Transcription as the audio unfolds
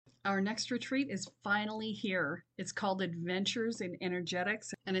Our next retreat is finally here. It's called Adventures in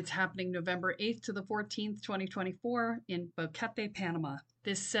Energetics, and it's happening November 8th to the 14th, 2024 in Boquete, Panama.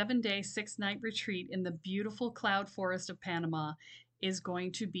 This 7-day, 6-night retreat in the beautiful cloud forest of Panama is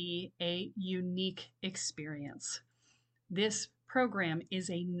going to be a unique experience. This program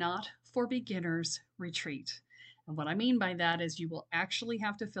is a not for beginners retreat. And what I mean by that is you will actually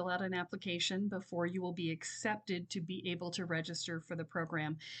have to fill out an application before you will be accepted to be able to register for the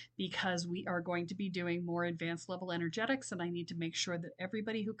program, because we are going to be doing more advanced level energetics, and I need to make sure that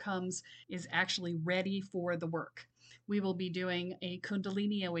everybody who comes is actually ready for the work. We will be doing a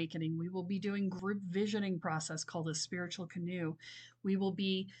Kundalini awakening. We will be doing group visioning process called a spiritual canoe. We will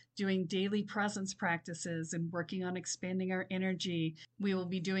be doing daily presence practices and working on expanding our energy. We will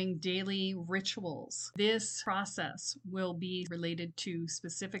be doing daily rituals. This process will be related to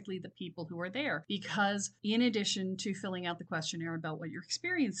specifically the people who are there, because in addition to filling out the questionnaire about what your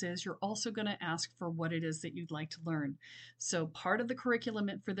experience is, you're also going to ask for what it is that you'd like to learn. So part of the curriculum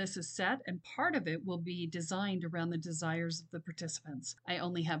for this is set, and part of it will be designed around the desires of the participants. I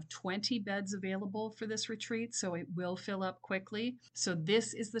only have 20 beds available for this retreat, so it will fill up quickly. So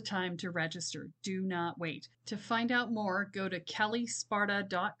this is the time to register. Do not wait. To find out more, go to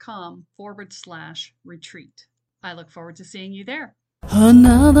kellysparta.com/retreat. I look forward to seeing you there.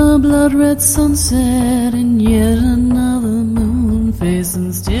 Another blood red sunset and yet another moon phase,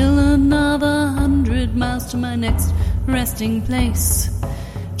 and still another 100 miles to my next resting place.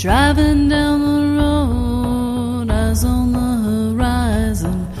 Driving down the road, eyes on the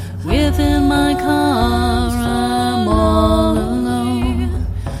horizon. Within my car, I'm all alone,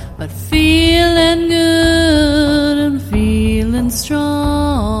 but feeling good and feeling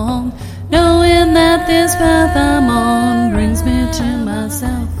strong, knowing that this path I'm on brings me to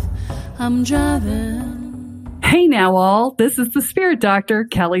myself. I'm driving. Hey now all, this is the Spirit Doctor,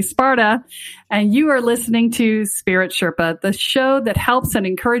 Kelly Sparta, and you are listening to Spirit Sherpa, the show that helps and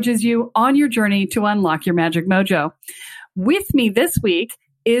encourages you on your journey to unlock your magic mojo. With me this week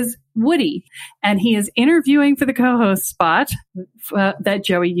is Woody, and he is interviewing for the co-host spot that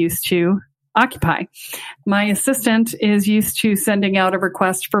Joey used to occupy. My assistant is used to sending out a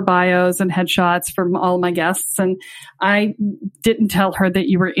request for bios and headshots from all my guests, and I didn't tell her that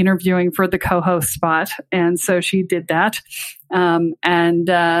you were interviewing for the co-host spot, and so she did that. And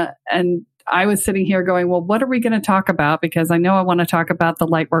I was sitting here going, well, what are we going to talk about? Because I know I want to talk about the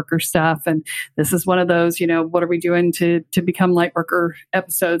Lightworker stuff. And this is one of those, what are we doing to become Lightworker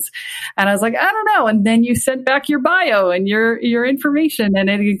episodes? And I was like, I don't know. And then you sent back your bio and your information,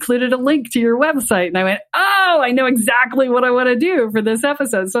 and it included a link to your website. And I went, oh, I know exactly what I want to do for this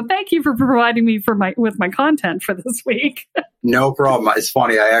episode. So thank you for providing me with my content for this week. No problem. It's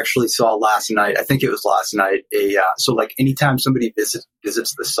funny. I actually saw last night, I think it was last night, so like anytime somebody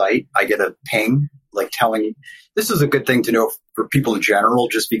visits the site, I get a ping, like telling, this is a good thing to know for people in general,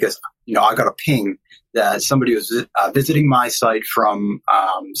 just because, I got a ping that somebody was visiting my site from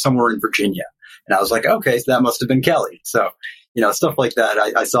somewhere in Virginia. And I was like, okay, so that must have been Kelly. So, stuff like that.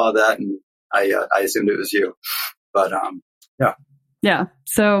 I saw that and I assumed it was you. But, yeah. Yeah.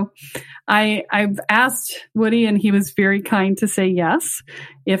 So I've asked Woody, and he was very kind to say yes,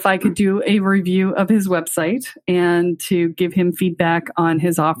 if I could do a review of his website and to give him feedback on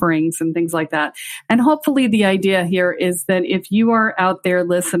his offerings and things like that. And hopefully the idea here is that if you are out there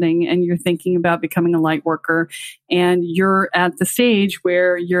listening and you're thinking about becoming a light worker, and you're at the stage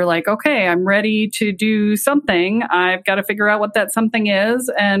where you're like, okay, I'm ready to do something. I've got to figure out what that something is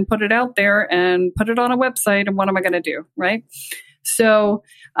and put it out there and put it on a website. And what am I going to do? Right. So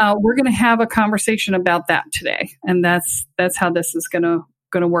we're going to have a conversation about that today, and that's how this is going to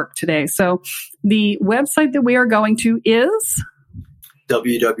work today. So the website that we are going to is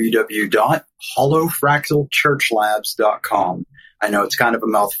www.hollowfractalchurchlabs.com. I know it's kind of a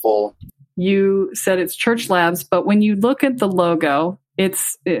mouthful. You said it's Church Labs, but when you look at the logo,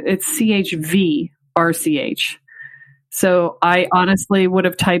 it's CHVRCH. So I honestly would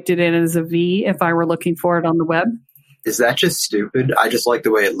have typed it in as a V if I were looking for it on the web. Is that just stupid? I just like the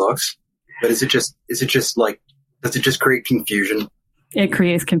way it looks. But is it just like, does it just create confusion? It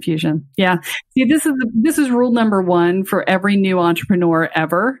creates confusion. Yeah. See, this is rule number 1 for every new entrepreneur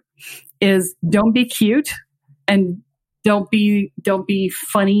ever, is don't be cute and don't be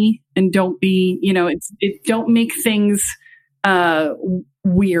funny, and don't be, don't make things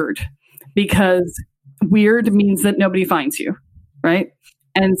weird, because weird means that nobody finds you. Right.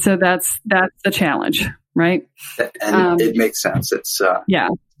 And so that's the challenge. Right. And it makes sense. It's yeah.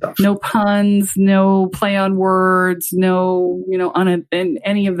 stuff. No puns, no play on words, no,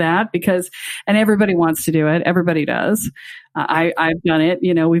 any of that, and everybody wants to do it. Everybody does. I've done it,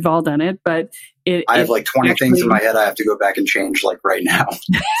 we've all done it, but I have like 20 things in my head I have to go back and change like right now as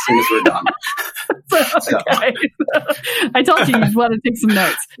soon as we're done. Okay. I told you want to take some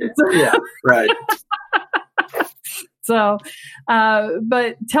notes. Yeah, right. So,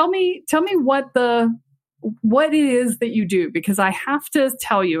 but tell me what it is that you do, because I have to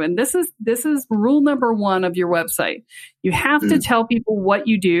tell you, and this is rule number 1 of your website. You have to tell people what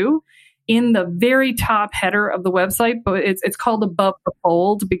you do in the very top header of the website, but it's called above the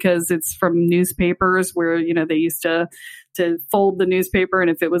fold because it's from newspapers where, they used to fold the newspaper, and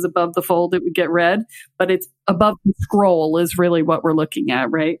if it was above the fold, it would get read, but it's above the scroll is really what we're looking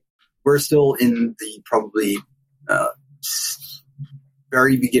at, right? We're still in the probably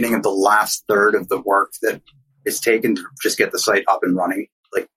very beginning of the last third of the work that is taken to just get the site up and running,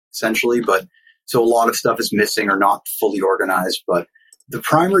 like essentially. But so a lot of stuff is missing or not fully organized. But the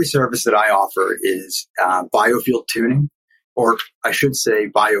primary service that I offer is biofield tuning, or I should say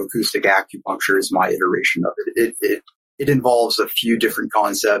bioacoustic acupuncture is my iteration of it. It involves a few different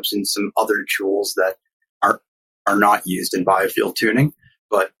concepts and some other tools that are not used in biofield tuning,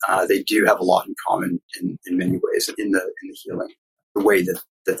 but they do have a lot in common in many ways in the healing. The way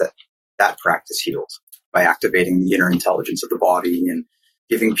that practice heals by activating the inner intelligence of the body and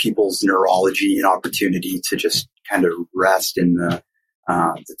giving people's neurology an opportunity to just kind of rest in the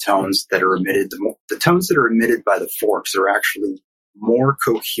tones that are emitted. The tones that are emitted by the forks are actually more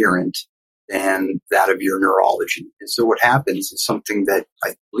coherent than that of your neurology. And so what happens is something that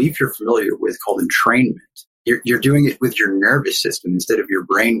I believe you're familiar with called entrainment. You're doing it with your nervous system instead of your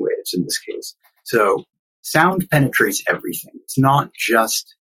brain waves in this case. So sound penetrates everything. It's not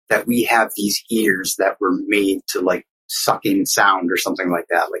just that we have these ears that were made to like suck in sound or something like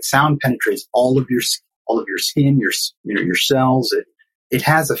that. Like sound penetrates all of your skin, your cells. It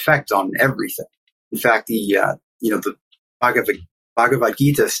has effect on everything. In fact, the Bhagavad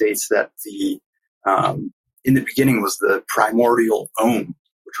Gita states that in the beginning was the primordial Om,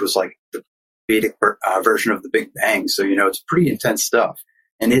 which was like the Vedic version of the Big Bang. So it's pretty intense stuff.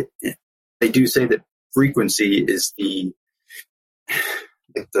 And they do say that frequency is the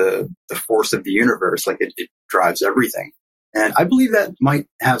force of the universe. Like it drives everything. And I believe that might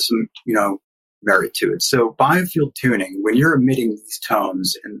have some, merit to it. So biofield tuning, when you're emitting these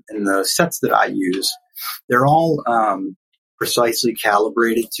tones and the sets that I use, they're all precisely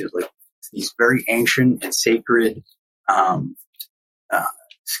calibrated to like these very ancient and sacred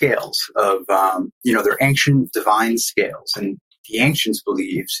scales of, they're ancient divine scales. And the ancients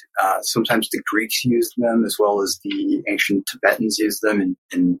believed, sometimes the Greeks used them as well as the ancient Tibetans used them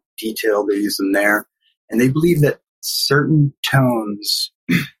in detail. They use them there. And they believe that certain tones,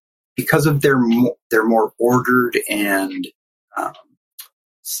 because of their more ordered and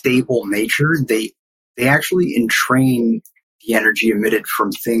stable nature, they actually entrain the energy emitted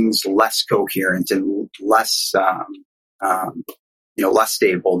from things less coherent and less less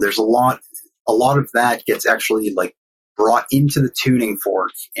stable. There's a lot of that gets actually like brought into the tuning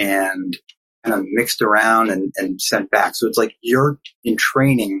fork and kind of mixed around and sent back. So it's like you're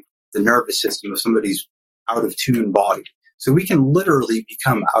entraining the nervous system of somebody's out of tune body. So we can literally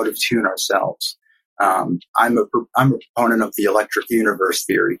become out of tune ourselves. I'm a proponent of the electric universe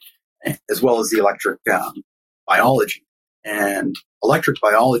theory, as well as the electric biology. And electric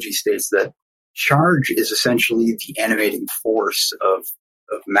biology states that charge is essentially the animating force of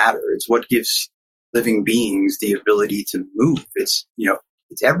matter. It's what gives living beings the ability to move. It's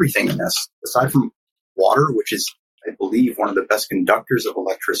everything in us, aside from water, which is, I believe, one of the best conductors of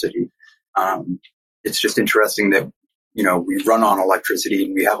electricity. It's just interesting that, we run on electricity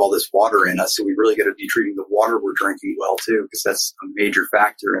and we have all this water in us. So we really got to be treating the water we're drinking well too, because that's a major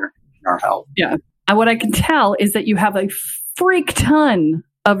factor in our health. Yeah. And what I can tell is that you have a freak ton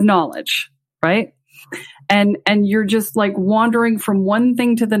of knowledge, right? And you're just like wandering from one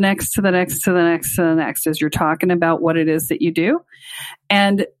thing to the next, to the next, to the next, to the next, as you're talking about what it is that you do.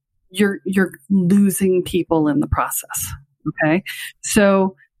 And you're losing people in the process. Okay.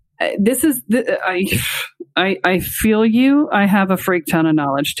 So I feel you. I have a freak ton of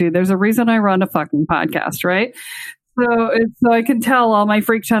knowledge too. There's a reason I run a fucking podcast, right? So I can tell all my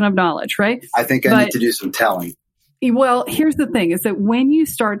freak ton of knowledge, right? I think I need to do some telling. Well, here's the thing is that when you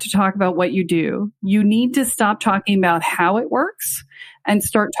start to talk about what you do, you need to stop talking about how it works and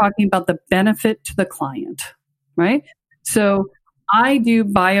start talking about the benefit to the client, right? So I do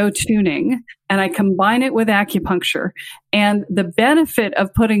biotuning and I combine it with acupuncture. And the benefit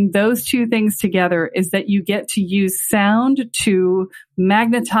of putting those two things together is that you get to use sound to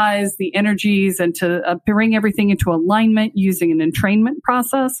magnetize the energies and to bring everything into alignment using an entrainment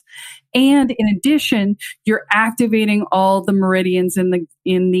process. And in addition, you're activating all the meridians in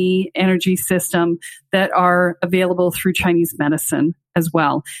the energy system that are available through Chinese medicine as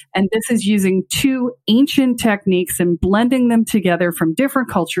well. And this is using two ancient techniques and blending them together from different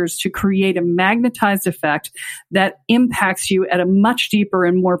cultures to create a magnetized effect that impacts you at a much deeper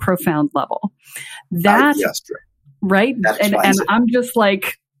and more profound level. That, yes, right? And I'm just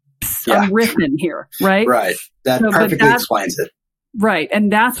like, I'm riffing here, right? Right. That perfectly explains it. Right. And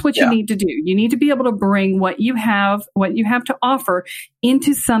that's what you need to do. You need to be able to bring what you have to offer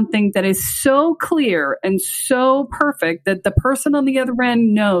into something that is so clear and so perfect that the person on the other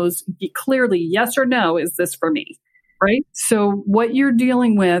end knows clearly, yes or no, is this for me? Right. So what you're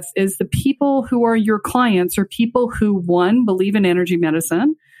dealing with is the people who are your clients are people who, 1, believe in energy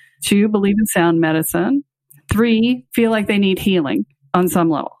medicine, 2, believe in sound medicine, 3, feel like they need healing on some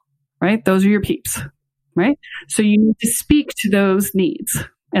level. Right. Those are your peeps. Right? So you need to speak to those needs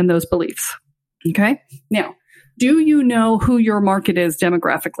and those beliefs. Okay? Now, do you know who your market is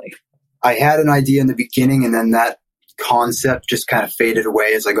demographically? I had an idea in the beginning, and then that concept just kind of faded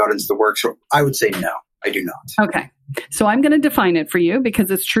away as I got into the work. So I would say no, I do not. Okay. So I'm going to define it for you because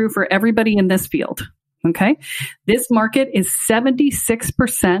it's true for everybody in this field. Okay? This market is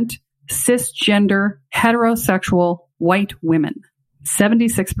 76% cisgender, heterosexual, white women.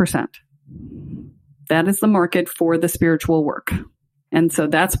 76%. That is the market for the spiritual work. And so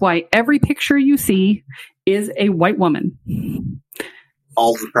that's why every picture you see is a white woman.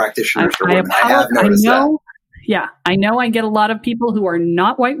 All the practitioners are women. I have noticed that. Yeah, I know I get a lot of people who are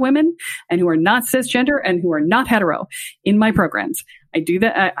not white women and who are not cisgender and who are not hetero in my programs. I do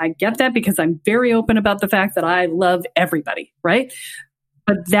that. I get that because I'm very open about the fact that I love everybody, right?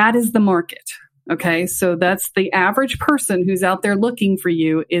 But that is the market. Okay, so that's the average person who's out there looking for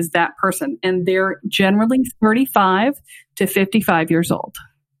you is that person. And they're generally 35 to 55 years old.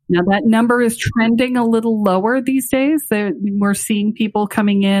 Now that number is trending a little lower these days. We're seeing people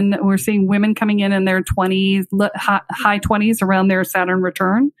coming in, we're seeing women coming in their 20s, high 20s around their Saturn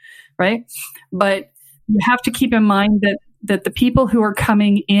return, right? But you have to keep in mind that the people who are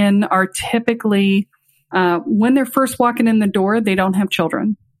coming in are typically, when they're first walking in the door, they don't have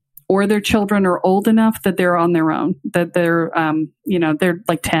children. Or their children are old enough that they're on their own, that they're, they're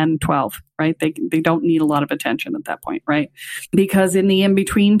like 10, 12, right? They don't need a lot of attention at that point, right? Because in the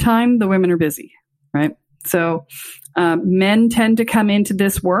in-between time, the women are busy, right? So men tend to come into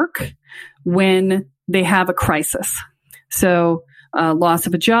this work when they have a crisis. So loss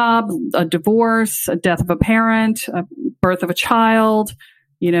of a job, a divorce, a death of a parent, a birth of a child,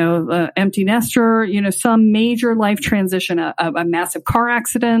 empty nester, some major life transition, a massive car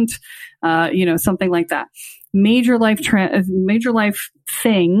accident, something like that. Major life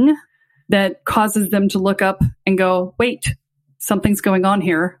thing that causes them to look up and go, wait, something's going on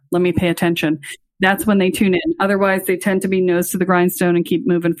here. Let me pay attention. That's when they tune in. Otherwise, they tend to be nose to the grindstone and keep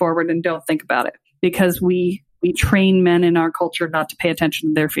moving forward and don't think about it because we train men in our culture not to pay attention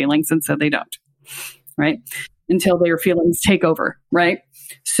to their feelings. And so they don't, right? Until their feelings take over, right?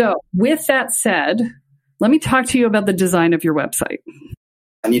 So with that said, let me talk to you about the design of your website.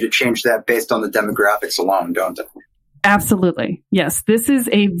 I need to change that based on the demographics alone, don't I? Absolutely. Yes. This is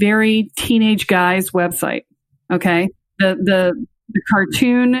a very teenage guy's website. Okay. The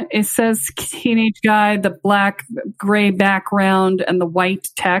cartoon, it says teenage guy, the black gray background and the white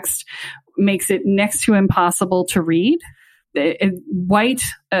text makes it next to impossible to read. White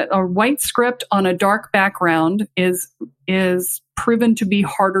script on a dark background is proven to be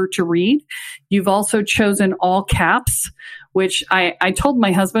harder to read. You've also chosen all caps, which I told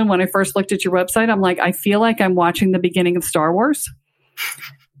my husband when I first looked at your website, I'm like, I feel like I'm watching the beginning of Star Wars.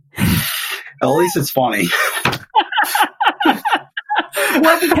 At least it's funny.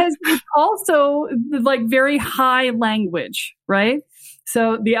 Well, because it's also like very high language, right?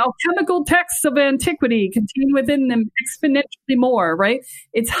 So the alchemical texts of antiquity contain within them exponentially more, right?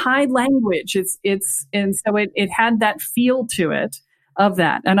 It's high language. And so it had that feel to it of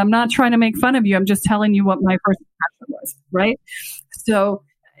that. And I'm not trying to make fun of you. I'm just telling you what my first impression was, right? So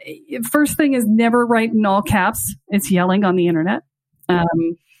first thing is never write in all caps. It's yelling on the internet.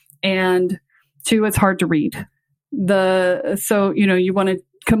 And 2, it's hard to read. So you want to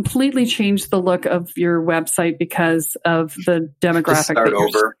completely change the look of your website because of the demographic. Just start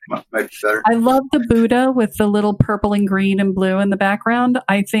over. Might be better. I love the Buddha with the little purple and green and blue in the background.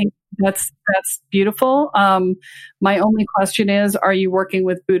 I think that's beautiful. My only question is, are you working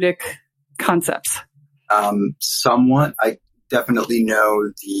with Buddhic concepts? Somewhat. I definitely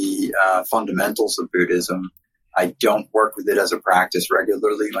know the fundamentals of Buddhism. I don't work with it as a practice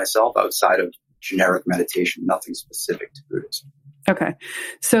regularly myself outside of generic meditation, nothing specific to Buddhism. Okay.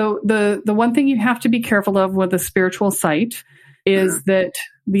 So the one thing you have to be careful of with a spiritual site is that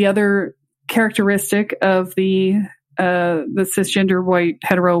the other characteristic of the cisgender white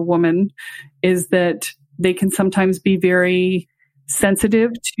hetero woman is that they can sometimes be very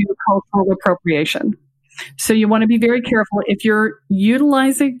sensitive to cultural appropriation. So you want to be very careful if you're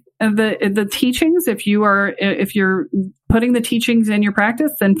utilizing the teachings. If you're putting the teachings in your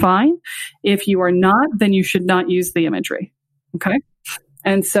practice, then fine. If you are not, then you should not use the imagery. Okay.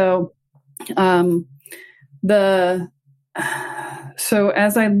 And so, so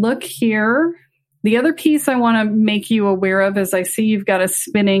as I look here, the other piece I want to make you aware of is I see you've got a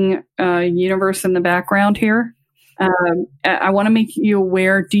spinning universe in the background here. I want to make you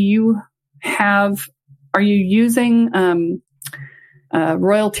aware. Are you using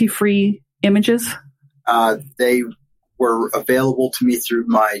royalty-free images? They were available to me through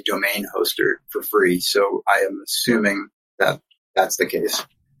my domain hoster for free. So I am assuming that that's the case.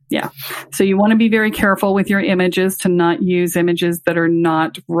 Yeah. So you want to be very careful with your images to not use images that are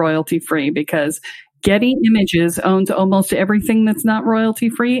not royalty free, because Getty Images owns almost everything that's not royalty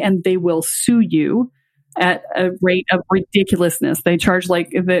free, and they will sue you at a rate of ridiculousness. They charge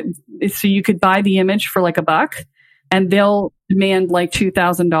so you could buy the image for like $1, and they'll demand like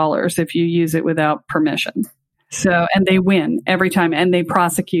 $2,000 if you use it without permission. So, and they win every time, and they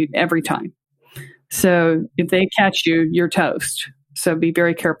prosecute every time. So if they catch you, you're toast. So be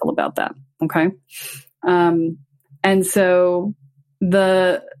very careful about that. Okay. And so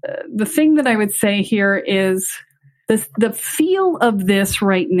the thing that I would say here is the feel of this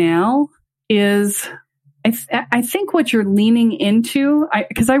right now is, I think what you're leaning into,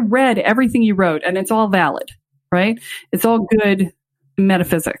 because I read everything you wrote and it's all valid, right? It's all good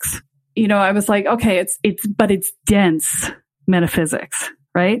metaphysics. I was like, okay, but it's dense metaphysics,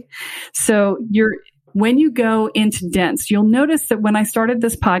 right? So when you go into dense, you'll notice that when I started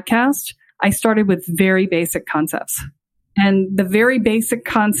this podcast, I started with very basic concepts. And the very basic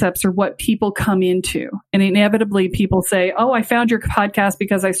concepts are what people come into. And inevitably people say, oh, I found your podcast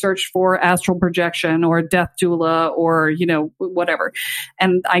because I searched for astral projection or death doula or, whatever.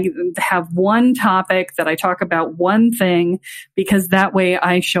 And I have one topic that I talk about, one thing, because that way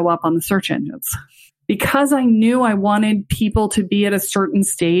I show up on the search engines. Because I knew I wanted people to be at a certain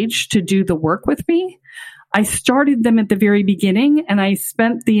stage to do the work with me, I started them at the very beginning, and I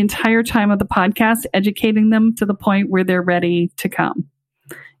spent the entire time of the podcast educating them to the point where they're ready to come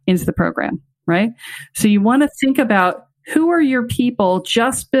into the program, right? So you want to think about who are your people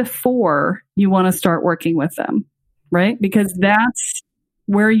just before you want to start working with them, right? Because that's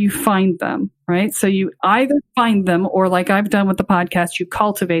where you find them, right? So you either find them, or like I've done with the podcast, you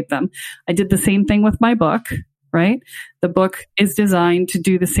cultivate them. I did the same thing with my book, right? The book is designed to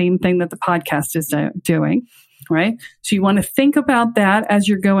do the same thing that the podcast is doing, right? So you want to think about that as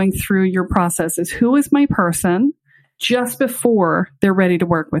you're going through your processes. Who is my person just before they're ready to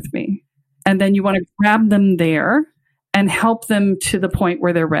work with me? And then you want to grab them there and help them to the point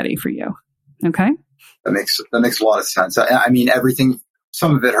where they're ready for you. Okay? That makes a lot of sense. I mean, everything,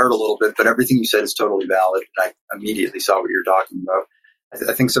 some of it hurt a little bit, but everything you said is totally valid. I immediately saw what you're talking about.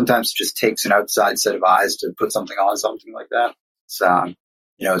 I think sometimes it just takes an outside set of eyes to put something on something like that. So,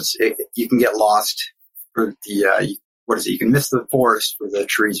 you can get lost for the, you can miss the forest for the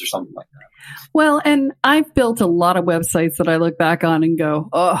trees or something like that. Well, and I've built a lot of websites that I look back on and go,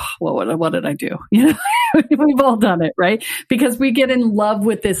 oh, well, what did I do? We've all done it, right? Because we get in love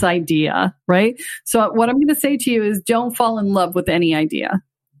with this idea, right? So what I'm going to say to you is don't fall in love with any idea.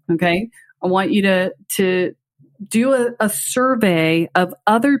 Okay. I want you to do a survey of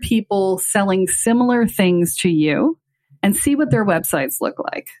other people selling similar things to you and see what their websites look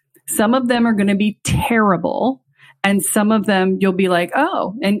like. Some of them are going to be terrible, and some of them you'll be like,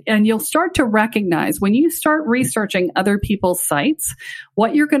 oh, and you'll start to recognize when you start researching other people's sites,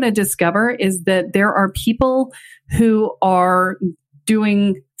 what you're going to discover is that there are people who are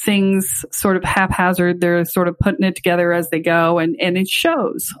doing things sort of haphazard. They're sort of putting it together as they go, and it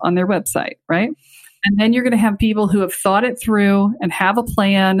shows on their website, right? And then you're going to have people who have thought it through and have a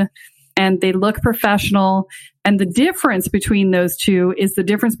plan, and they look professional. And the difference between those two is the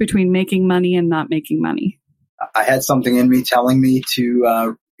difference between making money and not making money. I had something in me telling me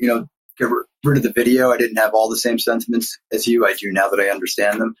to, get rid of the video. I didn't have all the same sentiments as you. I do now that I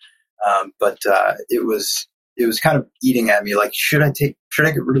understand them. But it was kind of eating at me. Like, should I get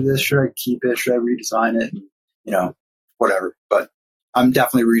rid of this? Should I keep it? Should I redesign it? And, whatever. But I'm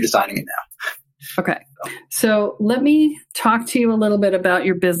definitely redesigning it now. Okay. So let me talk to you a little bit about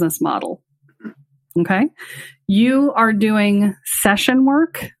your business model. Okay. You are doing session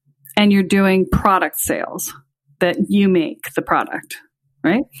work and you're doing product sales that you make the product,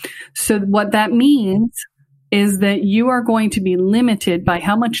 right? So what that means is that you are going to be limited by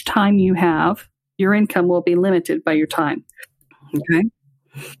how much time you have. Your income will be limited by your time. Okay.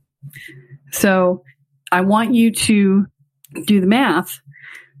 So I want you to do the math.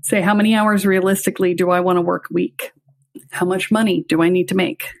 Say, how many hours realistically do I want to work a week? How much money do I need to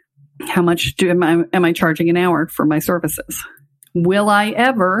make? How much am I charging an hour for my services? Will I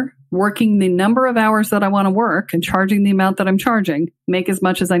ever, working the number of hours that I want to work and charging the amount that I'm charging, make as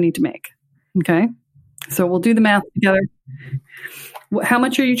much as I need to make? Okay. So we'll do the math together. How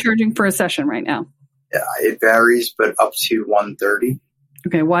much are you charging for a session right now? Yeah, it varies, but up to $130.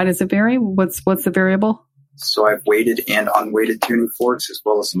 Okay. Why does it vary? What's the variable? So I have weighted and unweighted tuning forks, as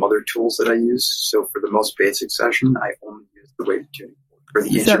well as some other tools that I use. So for the most basic session, I only use the weighted tuning fork. For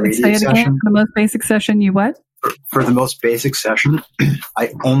the intermediate session, the most basic session, you what? For the most basic session,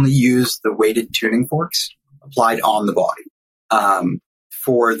 I only use the weighted tuning forks applied on the body.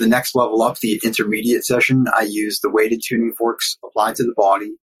 For the next level up, the intermediate session, I use the weighted tuning forks applied to the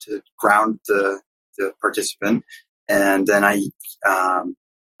body to ground the participant, and then I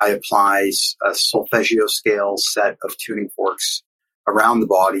apply a solfeggio scale set of tuning forks around the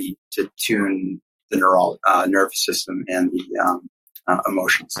body to tune the nervous system and the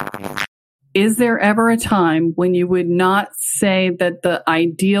emotions. Is there ever a time when you would not say that the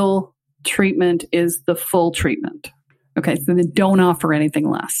ideal treatment is the full treatment? Okay, so then don't offer anything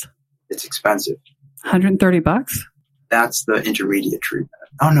less. It's expensive. $130? That's the intermediate treatment.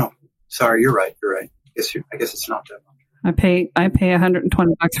 Oh no, sorry, you're right. I guess it's not that much. I pay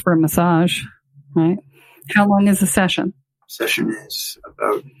 $120 for a massage, right? How long is the session? Session is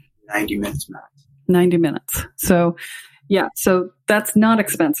about 90 minutes max. 90 minutes. So, yeah, so that's not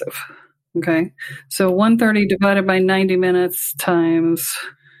expensive. Okay. So 130 divided by 90 minutes times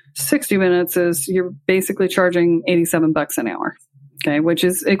 60 minutes is you're basically charging $87 an hour. Okay. Which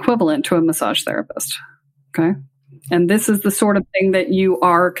is equivalent to a massage therapist. Okay. And this is the sort of thing that you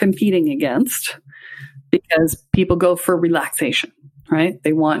are competing against, because people go for relaxation, right?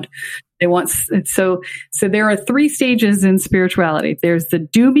 They want, so there are 3 stages in spirituality. There's the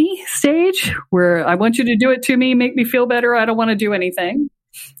do me stage, where I want you to do it to me, make me feel better. I don't want to do anything.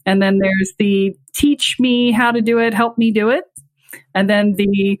 And then there's the teach me how to do it, help me do it. And then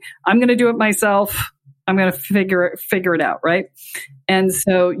the I'm going to do it myself. I'm going to figure it out, right? And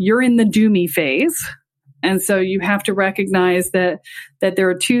so you're in the do me phase. And so you have to recognize that there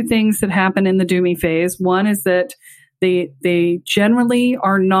are 2 things that happen in the do me phase. One is that they generally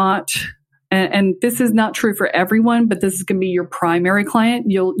are not, and this is not true for everyone, but this is going to be your primary client.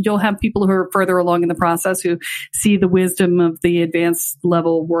 You'll have people who are further along in the process who see the wisdom of the advanced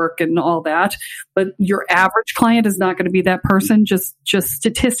level work and all that. But your average client is not going to be that person. Just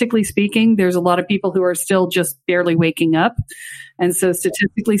statistically speaking, there's a lot of people who are still just barely waking up. And so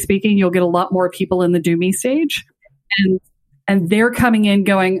statistically speaking, you'll get a lot more people in the do me stage. And they're coming in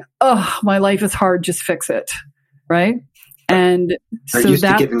going, oh, my life is hard, just fix it. Right? And so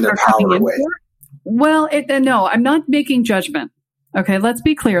that's giving their power away. Well, no, I'm not making judgment. Okay, let's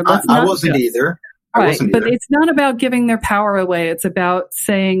be clear. I wasn't either. Right, but it's not about giving their power away. It's about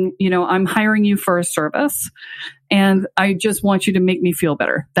saying, I'm hiring you for a service, and I just want you to make me feel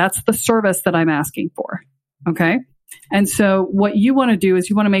better. That's the service that I'm asking for. Okay? And so what you want to do is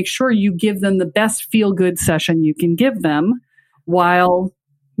you want to make sure you give them the best feel-good session you can give them while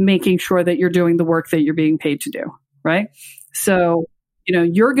making sure that you're doing the work that you're being paid to do, right? So,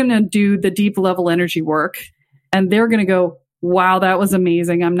 you're going to do the deep level energy work, and they're going to go, wow, that was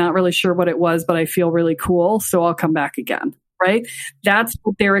amazing. I'm not really sure what it was, but I feel really cool. So I'll come back again, right? That's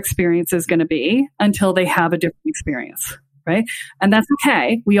what their experience is going to be until they have a different experience, right? And that's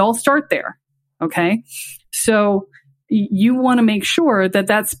okay. We all start there, okay? So you want to make sure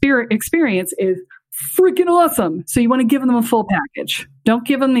that spirit experience is freaking awesome. So you want to give them a full package. Don't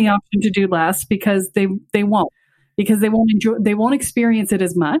give them the option to do less, because they won't. Because they won't experience it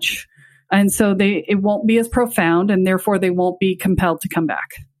as much. And so it won't be as profound, and therefore they won't be compelled to come back,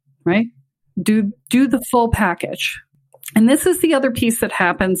 right? Do the full package. And this is the other piece that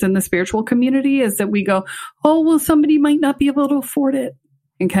happens in the spiritual community, is that we go, oh, well, somebody might not be able to afford it.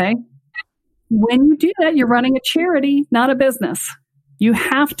 Okay. When you do that, you're running a charity, not a business. You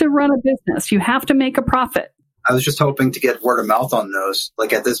have to run a business. You have to make a profit. I was just hoping to get word of mouth on those.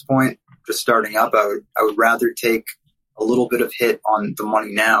 Like at this point, just starting up, I would rather take a little bit of hit on the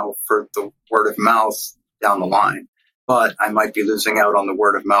money now for the word of mouth down the line. But I might be losing out on the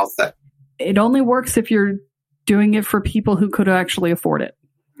word of mouth. That it only works if you're doing it for people who could actually afford it,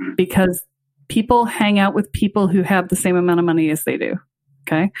 because People hang out with people who have the same amount of money as they do.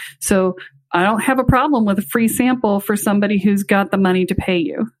 Okay. So I don't have a problem with a free sample for somebody who's got the money to pay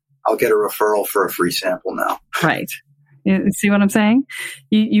you. I'll get a referral for a free sample now. Right. You see what I'm saying?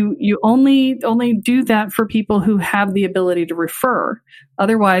 You only do that for people who have the ability to refer.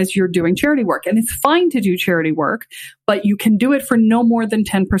 Otherwise, you're doing charity work. And it's fine to do charity work, but you can do it for no more than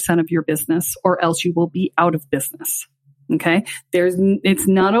 10% of your business, or else you will be out of business. Okay? It's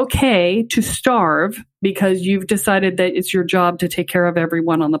not okay to starve because you've decided that it's your job to take care of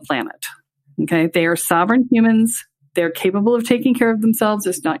everyone on the planet. Okay? They are sovereign humans. They're capable of taking care of themselves.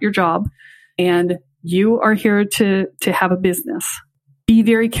 It's not your job. And you are here to have a business. Be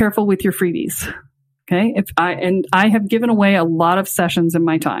very careful with your freebies. Okay. I have given away a lot of sessions in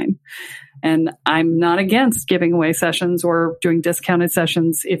my time, and I'm not against giving away sessions or doing discounted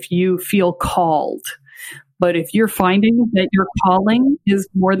sessions if you feel called. But if you're finding that your calling is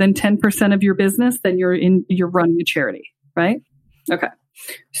more than 10% of your business, then you're running a charity, right? Okay.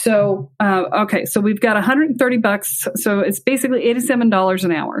 So, so we've got $130. So it's basically $87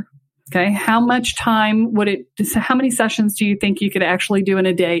 an hour. Okay. How much time how many sessions do you think you could actually do in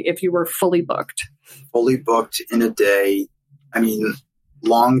a day if you were fully booked? Fully booked in a day. I mean,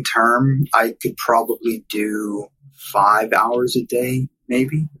 long term, I could probably do 5 hours a day,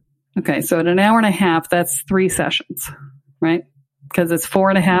 maybe. Okay. So at an hour and a half, that's 3 sessions, right? Because it's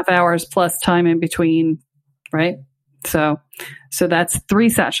 4.5 hours plus time in between, right? So that's 3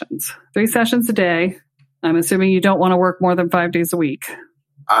 sessions. 3 sessions a day. I'm assuming you don't want to work more than 5 days a week.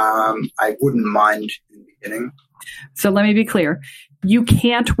 I wouldn't mind in the beginning. So let me be clear. You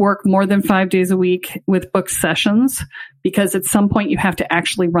can't work more than 5 days a week with booked sessions because at some point you have to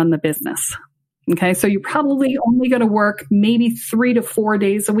actually run the business. Okay. So you're probably only going to work maybe 3 to 4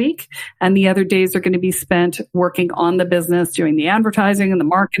 days a week. And the other days are going to be spent working on the business, doing the advertising and the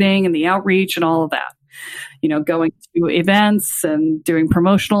marketing and the outreach and all of that. Going to events and doing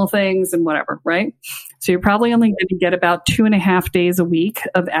promotional things and whatever, right? So you're probably only going to get about 2.5 days a week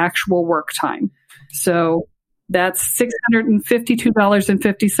of actual work time. So that's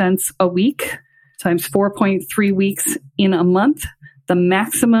 $652.50 a week times 4.3 weeks in a month. The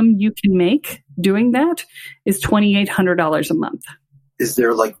maximum you can make doing that is $2,800 a month. Is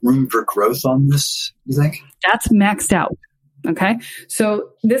there room for growth on this, you think? That's maxed out. Okay. So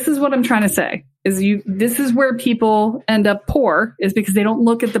this is what I'm trying to say. This is where people end up poor, is because they don't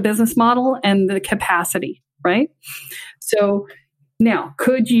look at the business model and the capacity, right? So now,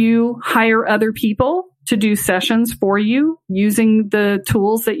 could you hire other people to do sessions for you using the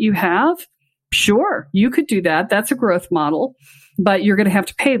tools that you have? Sure, you could do that. That's a growth model, but you're going to have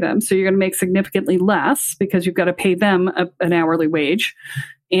to pay them. So you're going to make significantly less because you've got to pay them an hourly wage.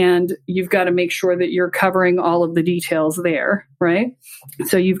 And you've got to make sure that you're covering all of the details there, right?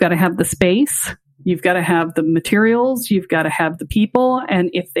 So you've got to have the space, you've got to have the materials, you've got to have the people. And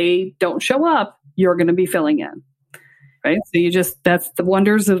if they don't show up, you're going to be filling in, right? So that's the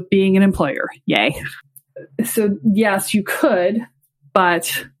wonders of being an employer. Yay. So yes, you could,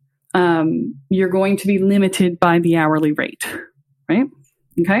 but you're going to be limited by the hourly rate, right?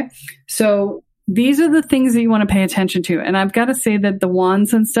 Okay. So these are the things that you want to pay attention to. And I've got to say that the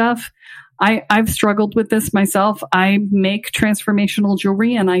wands and stuff, I've struggled with this myself. I make transformational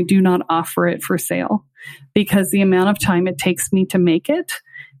jewelry and I do not offer it for sale because the amount of time it takes me to make it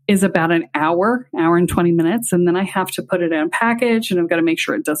is about an hour and 20 minutes. And then I have to put it in a package and I've got to make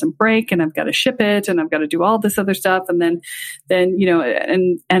sure it doesn't break and I've got to ship it and I've got to do all this other stuff. And then,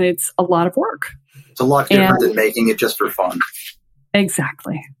 and it's a lot of work. It's a lot different than making it just for fun.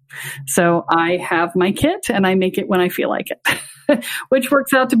 Exactly. So I have my kit and I make it when I feel like it, which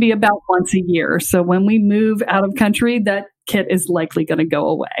works out to be about once a year. So when we move out of country, that kit is likely going to go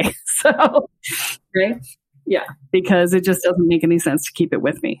away. So, right? Yeah, because it just doesn't make any sense to keep it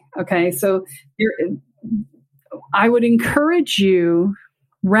with me. Okay. So I would encourage you,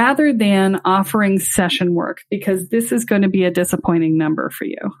 rather than offering session work, because this is going to be a disappointing number for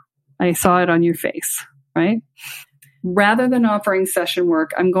you. I saw it on your face, right? Rather than offering session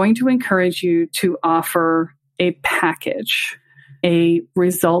work, I'm going to encourage you to offer a package, a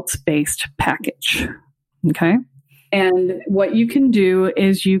results-based package. Okay. And what you can do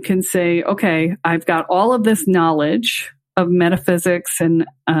is you can say, okay, I've got all of this knowledge of metaphysics and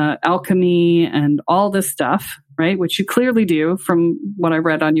alchemy and all this stuff, right? Which you clearly do from what I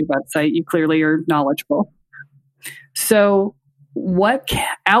read on your website. You clearly are knowledgeable. So what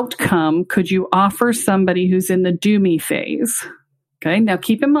outcome could you offer somebody who's in the do me phase? Okay. Now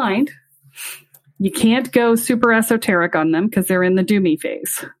keep in mind, you can't go super esoteric on them because they're in the do me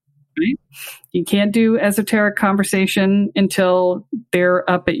phase. Right? You can't do esoteric conversation until they're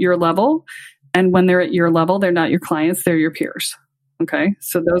up at your level. And when they're at your level, they're not your clients, they're your peers. Okay.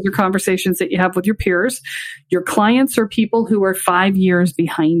 So those are conversations that you have with your peers. Your clients are people who are 5 years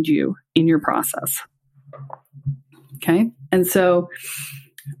behind you in your process. Okay. And so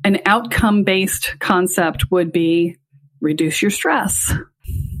an outcome-based concept would be reduce your stress,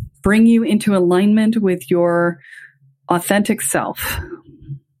 bring you into alignment with your authentic self.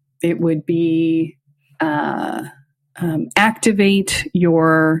 It would be activate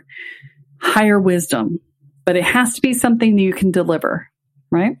your higher wisdom, but it has to be something that you can deliver,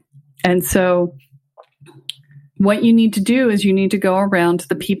 right? And so what you need to do is you need to go around to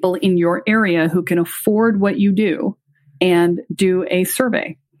the people in your area who can afford what you do and do a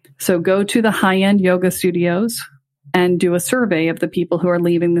survey. So go to the high-end yoga studios and do a survey of the people who are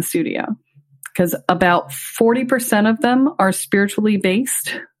leaving the studio, because about 40% of them are spiritually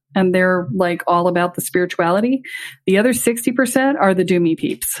based and they're like all about the spirituality. The other 60% are the do-me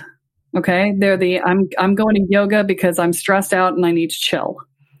peeps. Okay. They're I'm going to yoga because I'm stressed out and I need to chill.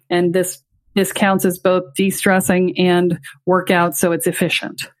 And this counts as both de-stressing and workout. So it's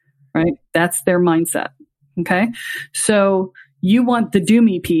efficient, right? That's their mindset. Okay. So you want the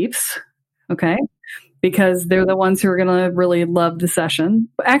do-me peeps. Okay. Because they're the ones who are going to really love the session.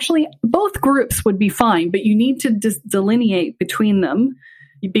 Actually, both groups would be fine, but you need to delineate between them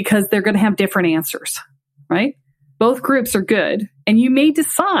because they're going to have different answers, right? Both groups are good. And you may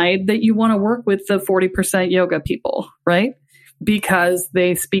decide that you want to work with the 40% yoga people, right? Because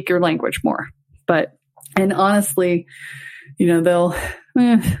they speak your language more. And honestly, they'll,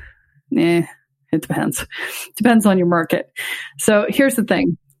 it depends. Depends on your market. So here's the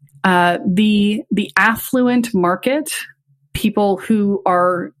thing. The affluent market, people who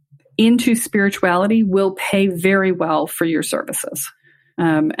are into spirituality will pay very well for your services.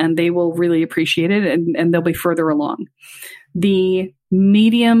 And they will really appreciate it and they'll be further along. The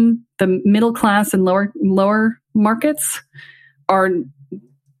middle class and lower markets are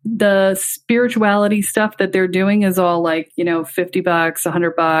the spirituality stuff that they're doing is all like, $50,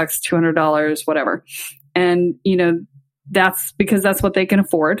 $100, $200, whatever. And, that's because that's what they can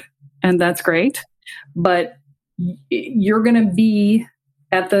afford. And that's great. But you're going to be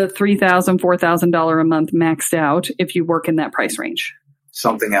at the $3,000, $4,000 a month maxed out if you work in that price range.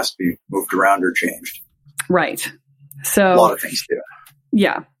 Something has to be moved around or changed. Right. So a lot of things do.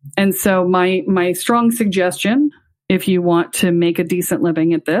 Yeah. And so my strong suggestion, if you want to make a decent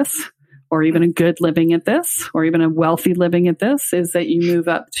living at this, or even a good living at this, or even a wealthy living at this, is that you move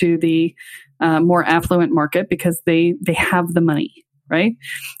up to the more affluent market because they have the money, right?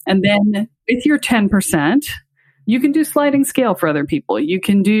 And then with your 10%, you can do sliding scale for other people. You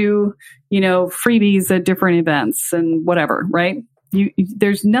can do, freebies at different events and whatever, right?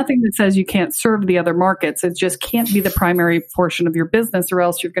 There's nothing that says you can't serve the other markets. It just can't be the primary portion of your business, or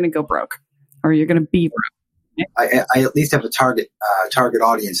else you're going to go broke, or you're going to be broke. I at least have a target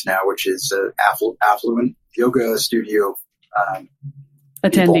audience now, which is affluent yoga studio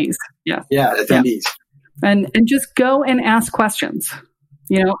attendees. Yeah, attendees. Yeah. And just go and ask questions.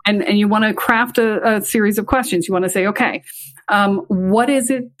 And you want to craft a series of questions. You want to say, okay, what is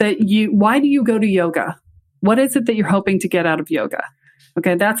it why do you go to yoga? What is it that you're hoping to get out of yoga?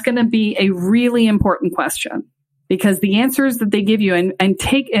 Okay, that's going to be a really important question, because the answers that they give you and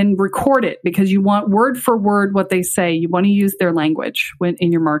take and record it, because you want word for word what they say. You want to use their language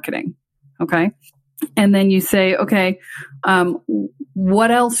in your marketing. Okay. And then you say, okay,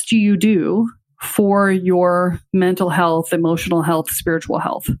 what else do you do for your mental health, emotional health, spiritual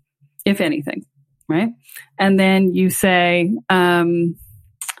health, if anything, right? And then you say,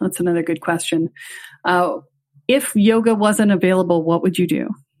 that's another good question. If yoga wasn't available, what would you do,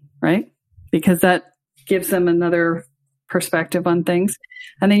 right? Because that gives them another perspective on things.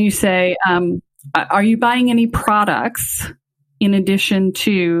 And then you say, are you buying any products in addition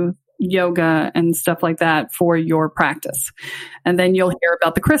to yoga and stuff like that for your practice? And then you'll hear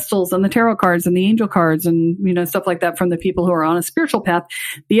about the crystals and the tarot cards and the angel cards and, stuff like that from the people who are on a spiritual path.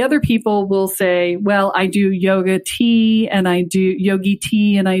 The other people will say, well, I do yoga tea and I do yogi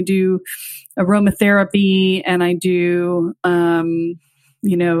tea and I do aromatherapy and I do,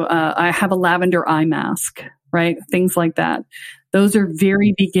 I have a lavender eye mask, right? Things like that. Those are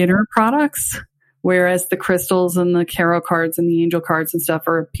very beginner products. Whereas the crystals and the tarot cards and the angel cards and stuff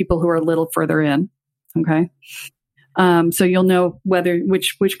are people who are a little further in. Okay. So you'll know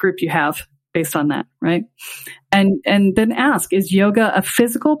which group you have based on that. Right. And then ask, is yoga a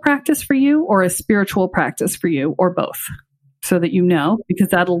physical practice for you or a spiritual practice for you, or both? So that because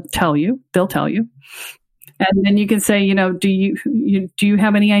they'll tell you. And then you can say, do you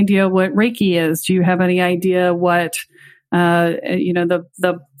have any idea what Reiki is? Do you have any idea what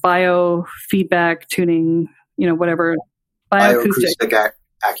the biofeedback tuning, whatever, bioacoustic. Bioacoustic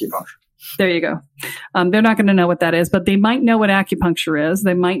acupuncture. There you go. They're not going to know what that is, but they might know what acupuncture is.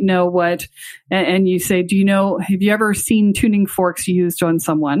 They might know what, and you say, have you ever seen tuning forks used on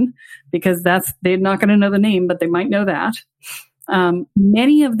someone? Because they're not going to know the name, but they might know that.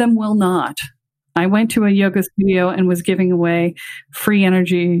 Many of them will not. I went to a yoga studio and was giving away free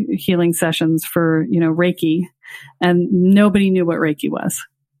energy healing sessions for, Reiki, and nobody knew what Reiki was.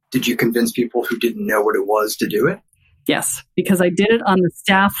 Did you convince people who didn't know what it was to do it? Yes, because I did it on the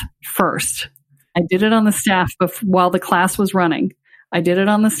staff first. I did it on the staff while the class was running. I did it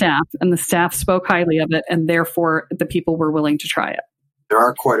on the staff, and the staff spoke highly of it, and therefore the people were willing to try it. There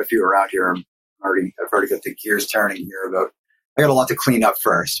are quite a few around here. I've already got the gears turning here about. I got a lot to clean up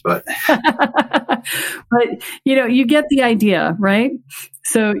first, but but you get the idea, right?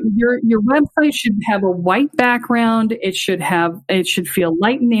 So your website should have a white background. It should feel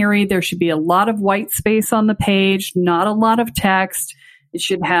light and airy. There should be a lot of white space on the page, not a lot of text. It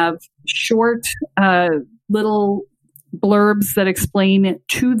should have short little blurbs that explain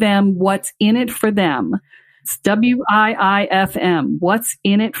to them what's in it for them. It's WIIFM. What's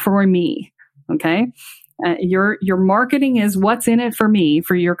in it for me? Okay. Your marketing is what's in it for me,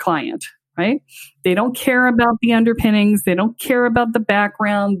 for your client, right? They don't care about the underpinnings. They don't care about the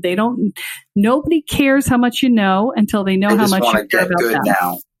background. Nobody cares how much you know until they know how much you care about them.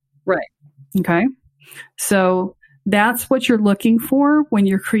 Now. Right. Okay. So that's what you're looking for when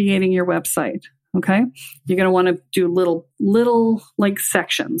you're creating your website. Okay. You're going to want to do little like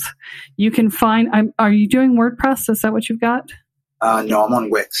sections. You can find, are you doing WordPress? Is that what you've got? No, I'm on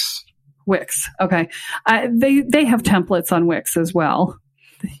Wix. Wix. Okay. They have templates on Wix as well.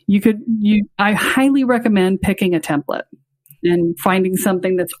 I highly recommend picking a template and finding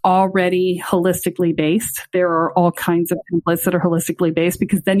something that's already holistically based. There are all kinds of templates that are holistically based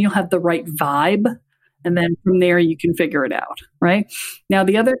because then you'll have the right vibe. And then from there, you can figure it out, right? Now,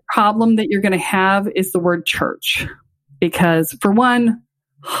 the other problem that you're going to have is the word church. Because for one,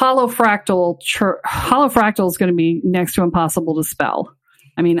 holofractal is going to be next to impossible to spell.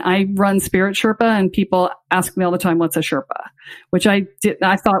 I mean, I run Spirit Sherpa and people ask me all the time, what's a Sherpa? Which I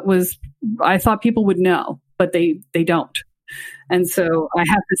thought people would know, but they don't. And so I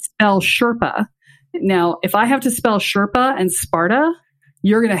have to spell Sherpa. Now, if I have to spell Sherpa and Sparta,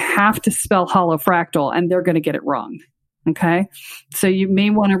 you're going to have to spell holofractal and they're going to get it wrong. Okay. So you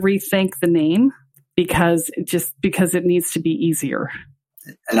may want to rethink the name because it needs to be easier.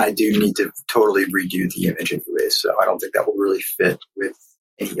 And I do need to totally redo the image anyway. So I don't think that will really fit with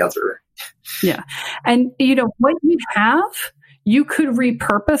any other. Yeah. And what you have, you could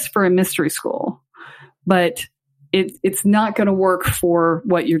repurpose for a mystery school, but it's not going to work for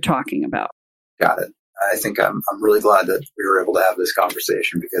what you're talking about. Got it. I think I'm really glad that we were able to have this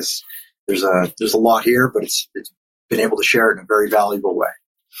conversation because there's a lot here, but it's been able to share it in a very valuable way.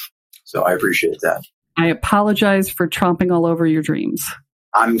 So I appreciate that. I apologize for tromping all over your dreams.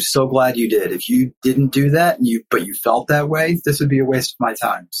 I'm so glad you did. If you didn't do that, but you felt that way, this would be a waste of my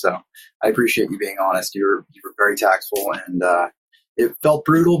time. So I appreciate you being honest. You were very tactful, and it felt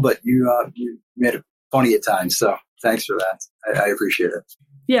brutal, but you made it funny at times. So thanks for that. I appreciate it.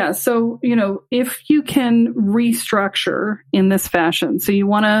 Yeah. So, if you can restructure in this fashion, so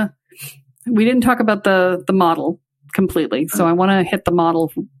we didn't talk about the model completely. So I want to hit the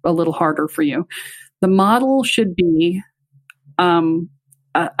model a little harder for you. The model should be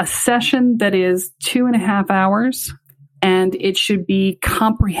a session that is 2.5 hours, and it should be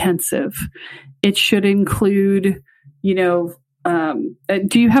comprehensive. It should include, I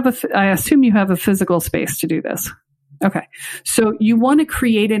assume you have a physical space to do this. Okay. So you want to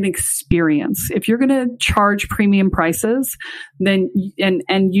create an experience. If you're going to charge premium prices, then,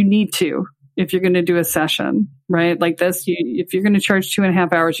 and you need to, if you're going to do a session, right? Like this, if you're going to charge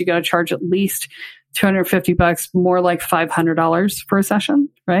 2.5 hours, you got to charge at least $250, more like $500 for a session,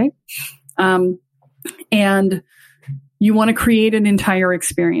 right? And you want to create an entire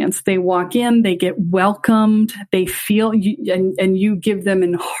experience. They walk in, they get welcomed, they feel you, and you give them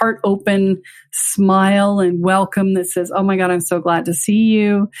a heart open smile and welcome that says, "Oh my God, I'm so glad to see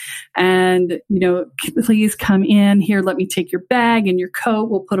you. And, please come in here. Let me take your bag and your coat.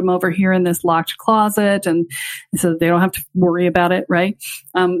 We'll put them over here in this locked closet." And so they don't have to worry about it, right?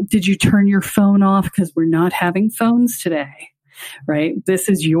 Did you turn your phone off? Because we're not having phones today. Right? This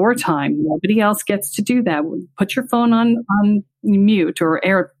is your time. Nobody else gets to do that. Put your phone on mute or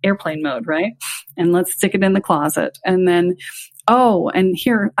airplane mode, right? And let's stick it in the closet. And then, and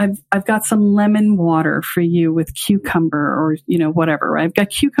here I've got some lemon water for you with cucumber or, whatever, right? I've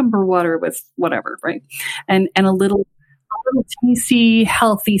got cucumber water with whatever, right? And a little little tasty,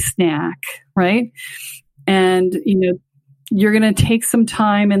 healthy snack, right? And, you're going to take some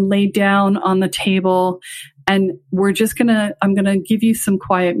time and lay down on the table, and I'm going to give you some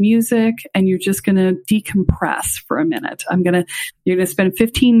quiet music, and you're just going to decompress for a minute. You're going to spend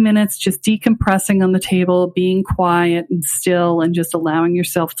 15 minutes just decompressing on the table, being quiet and still, and just allowing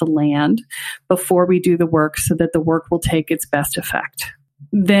yourself to land before we do the work so that the work will take its best effect.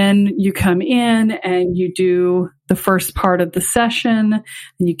 Then you come in and you do the first part of the session, and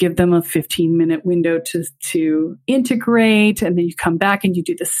you give them a 15-minute window to integrate. And then you come back and you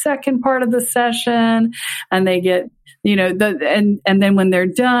do the second part of the session, and they get, and then when they're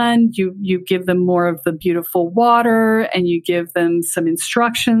done, you give them more of the beautiful water, and you give them some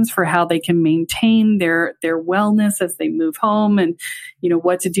instructions for how they can maintain their wellness as they move home, and,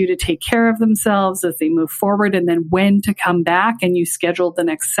 what to do to take care of themselves as they move forward, and then when to come back, and you schedule the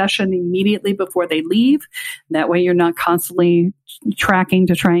next session immediately before they leave. That way you're not constantly tracking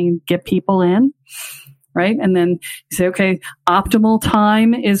to try and get people in. Right. And then you say, okay, optimal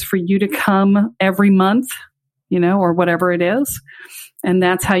time is for you to come every month, or whatever it is. And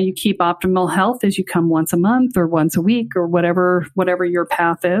that's how you keep optimal health, is you come once a month or once a week or whatever your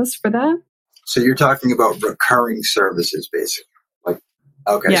path is for that. So you're talking about recurring services, basically.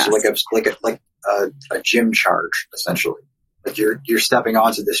 Yes. So a gym charge, essentially. Like you're stepping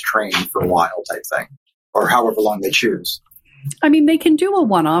onto this train for a while type thing, or however long they choose. I mean, they can do a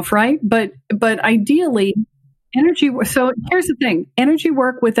one-off, right? But ideally, so here's the thing. Energy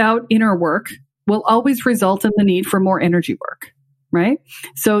work without inner work will always result in the need for more energy work, right?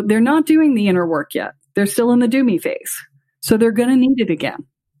 So they're not doing the inner work yet. They're still in the do me phase. So they're going to need it again,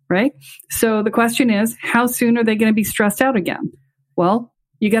 right? So the question is, how soon are they going to be stressed out again? Well,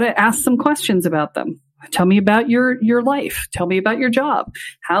 you got to ask some questions about them. Tell me about your life. Tell me about your job.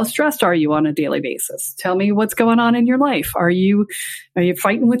 How stressed are you on a daily basis? Tell me what's going on in your life. Are you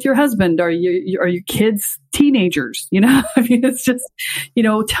fighting with your husband? Are your kids teenagers? I mean, it's just,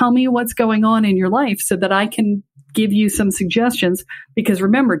 tell me what's going on in your life so that I can give you some suggestions. Because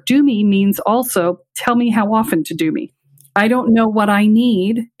remember, do me means also tell me how often to do me. I don't know what I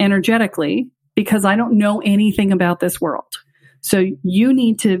need energetically because I don't know anything about this world. So you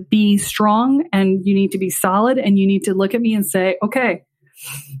need to be strong, and you need to be solid, and you need to look at me and say, okay,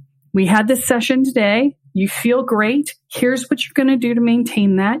 we had this session today. You feel great. Here's what you're going to do to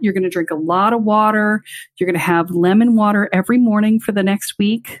maintain that. You're going to drink a lot of water. You're going to have lemon water every morning for the next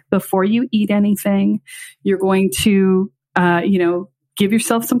week before you eat anything. You're going to, give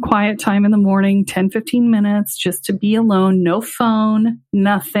yourself some quiet time in the morning, 10, 15 minutes just to be alone, no phone,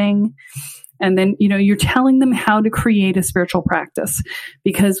 nothing. And then, you're telling them how to create a spiritual practice,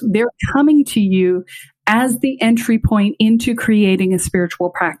 because they're coming to you as the entry point into creating a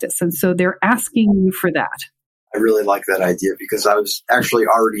spiritual practice. And so they're asking you for that. I really like that idea, because I was actually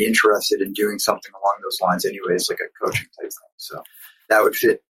already interested in doing something along those lines anyways, like a coaching type thing. So that would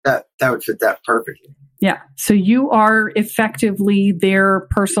fit that perfectly. Yeah. So you are effectively their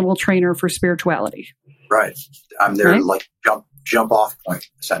personal trainer for spirituality. Right. I'm their jump off point,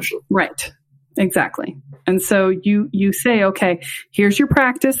 essentially. Right. Exactly. And so you say, okay, here's your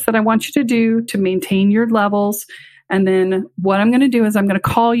practice that I want you to do to maintain your levels. And then what I'm going to do is I'm going to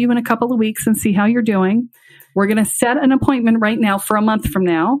call you in a couple of weeks and see how you're doing. We're going to set an appointment right now for a month from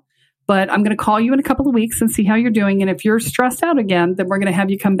now, but I'm going to call you in a couple of weeks and see how you're doing. And if you're stressed out again, then we're going to have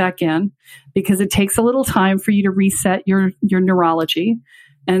you come back in, because it takes a little time for you to reset your neurology.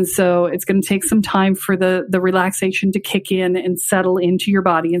 And so it's going to take some time for the relaxation to kick in and settle into your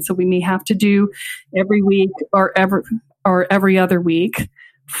body. And so we may have to do every week or every other week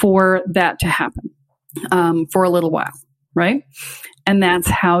for that to happen for a little while, right? And that's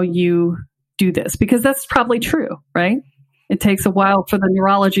how you do this, because that's probably true, right? It takes a while for the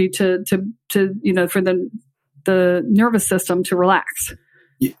neurology to for the nervous system to relax.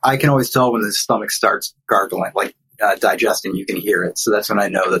 I can always tell when the stomach starts gargling, digesting, you can hear it. So that's when I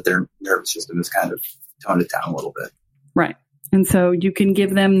know that their nervous system has kind of toned it down a little bit. Right. And so you can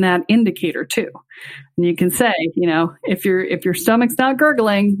give them that indicator too. And you can say, if your stomach's not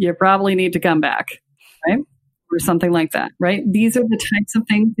gurgling, you probably need to come back, right? Or something like that, right? These are the types of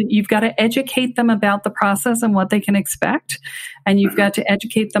things that you've got to educate them about the process and what they can expect. And you've got to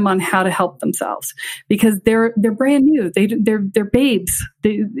educate them on how to help themselves, because they're brand new. They're babes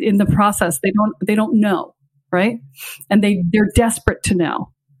in the process. They don't know. Right. And they're desperate to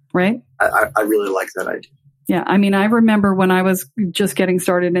know. Right. I really like that idea. Yeah. I mean, I remember when I was just getting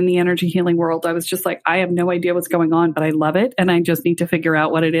started in the energy healing world, I was just like, I have no idea what's going on, but I love it. And I just need to figure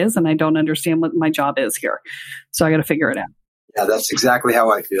out what it is. And I don't understand what my job is here. So I got to figure it out. Yeah, that's exactly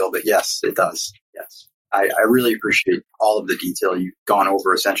how I feel. But yes, it does. Yes. I really appreciate all of the detail you've gone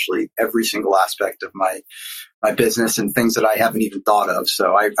over, essentially every single aspect of my business and things that I haven't even thought of.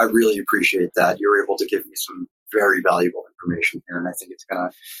 So I really appreciate that. You're able to give me some very valuable information here. And I think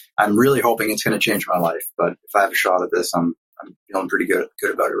I'm really hoping it's going to change my life. But if I have a shot at this, I'm feeling pretty good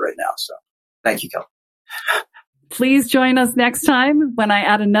about it right now. So thank you, Kelly. Please join us next time when I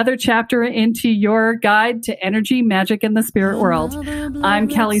add another chapter into your guide to energy, magic, and the spirit world. I'm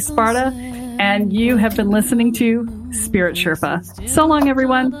Kelly Sparta, and you have been listening to Spirit Sherpa. So long,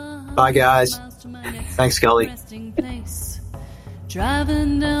 everyone. Bye, guys. Thanks, Kelly.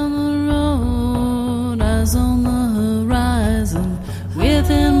 Driving down the road, eyes on the horizon.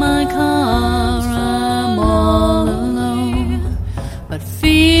 Within my car, I'm all alone, but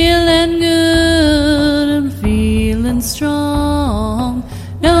feeling good and feeling strong,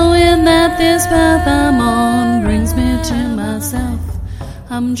 knowing that this path I'm on brings me to myself.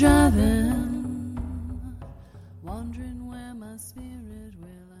 I'm driving, wondering where my spirit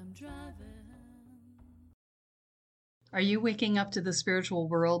will. I'm driving. Are you waking up to the spiritual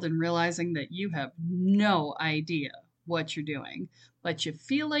world and realizing that you have no idea what you're doing, but you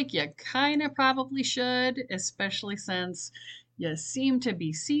feel like you kind of probably should, especially since you seem to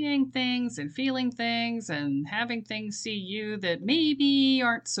be seeing things and feeling things and having things see you that maybe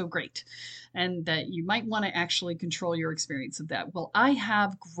aren't so great, and that you might want to actually control your experience of that? Well, I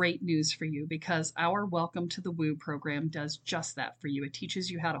have great news for you, because our Welcome to the Woo program does just that for you. It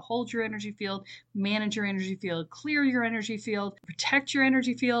teaches you how to hold your energy field, manage your energy field, clear your energy field, protect your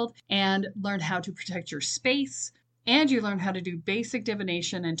energy field, and learn how to protect your space. And you learn how to do basic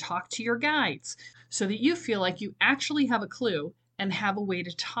divination and talk to your guides, so that you feel like you actually have a clue and have a way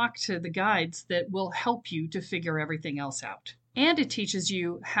to talk to the guides that will help you to figure everything else out. And it teaches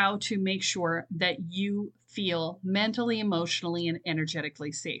you how to make sure that you feel mentally, emotionally, and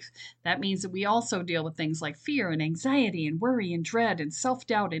energetically safe. That means that we also deal with things like fear and anxiety and worry and dread and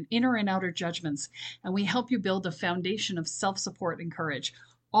self-doubt and inner and outer judgments. And we help you build a foundation of self-support and courage.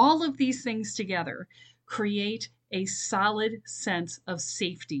 All of these things together create a solid sense of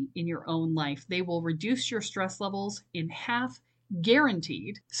safety in your own life. They will reduce your stress levels in half,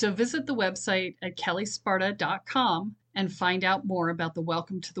 guaranteed. So visit the website at kellysparta.com and find out more about the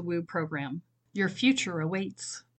Welcome to the Woo program. Your future awaits.